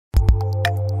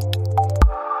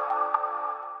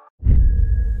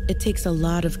It takes a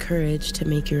lot of courage to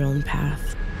make your own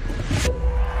path.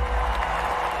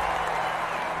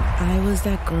 I was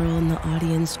that girl in the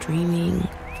audience dreaming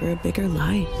for a bigger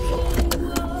life.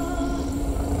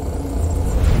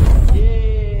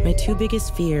 My two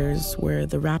biggest fears were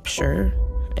the rapture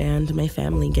and my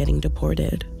family getting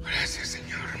deported. Gracias,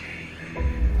 Señor.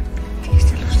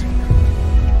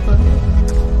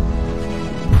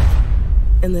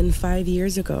 And then 5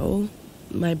 years ago,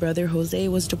 my brother Jose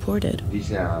was deported.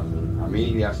 Dice a mi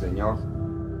familia, Señor,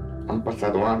 han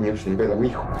pasado años sin ver a mi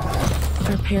hijo.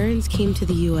 Our parents came to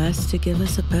the U.S. to give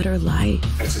us a better life.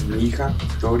 Esa es mi hija,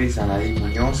 Doris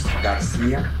Muñoz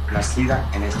García, nacida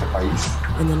en este país.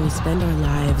 And then we spend our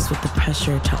lives with the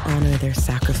pressure to honor their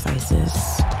sacrifices.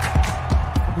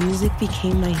 Music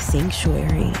became my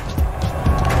sanctuary.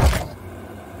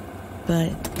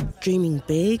 But dreaming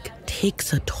big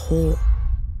takes a toll.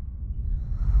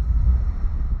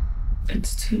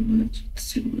 It's too much.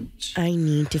 It's too much. I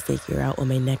need to figure out what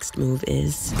my next move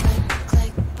is.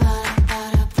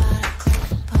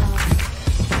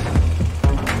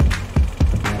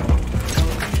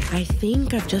 I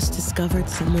think I've just discovered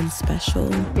someone special.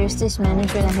 There's this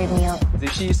manager that hit me up.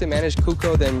 If she used to manage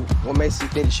Cuco, then what makes you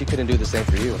think she couldn't do the same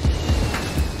for you?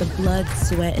 The blood,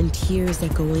 sweat, and tears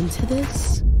that go into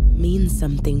this mean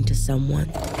something to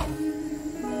someone.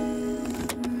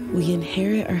 We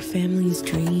inherit our family's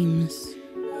dreams,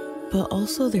 but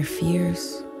also their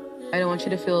fears. I don't want you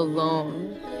to feel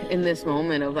alone in this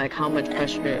moment of like how much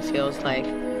pressure it feels like.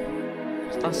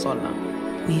 Estás sola.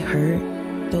 We hurt,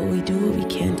 but we do what we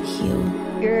can to heal.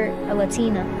 You're a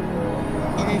Latina,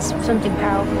 and it's something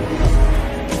powerful.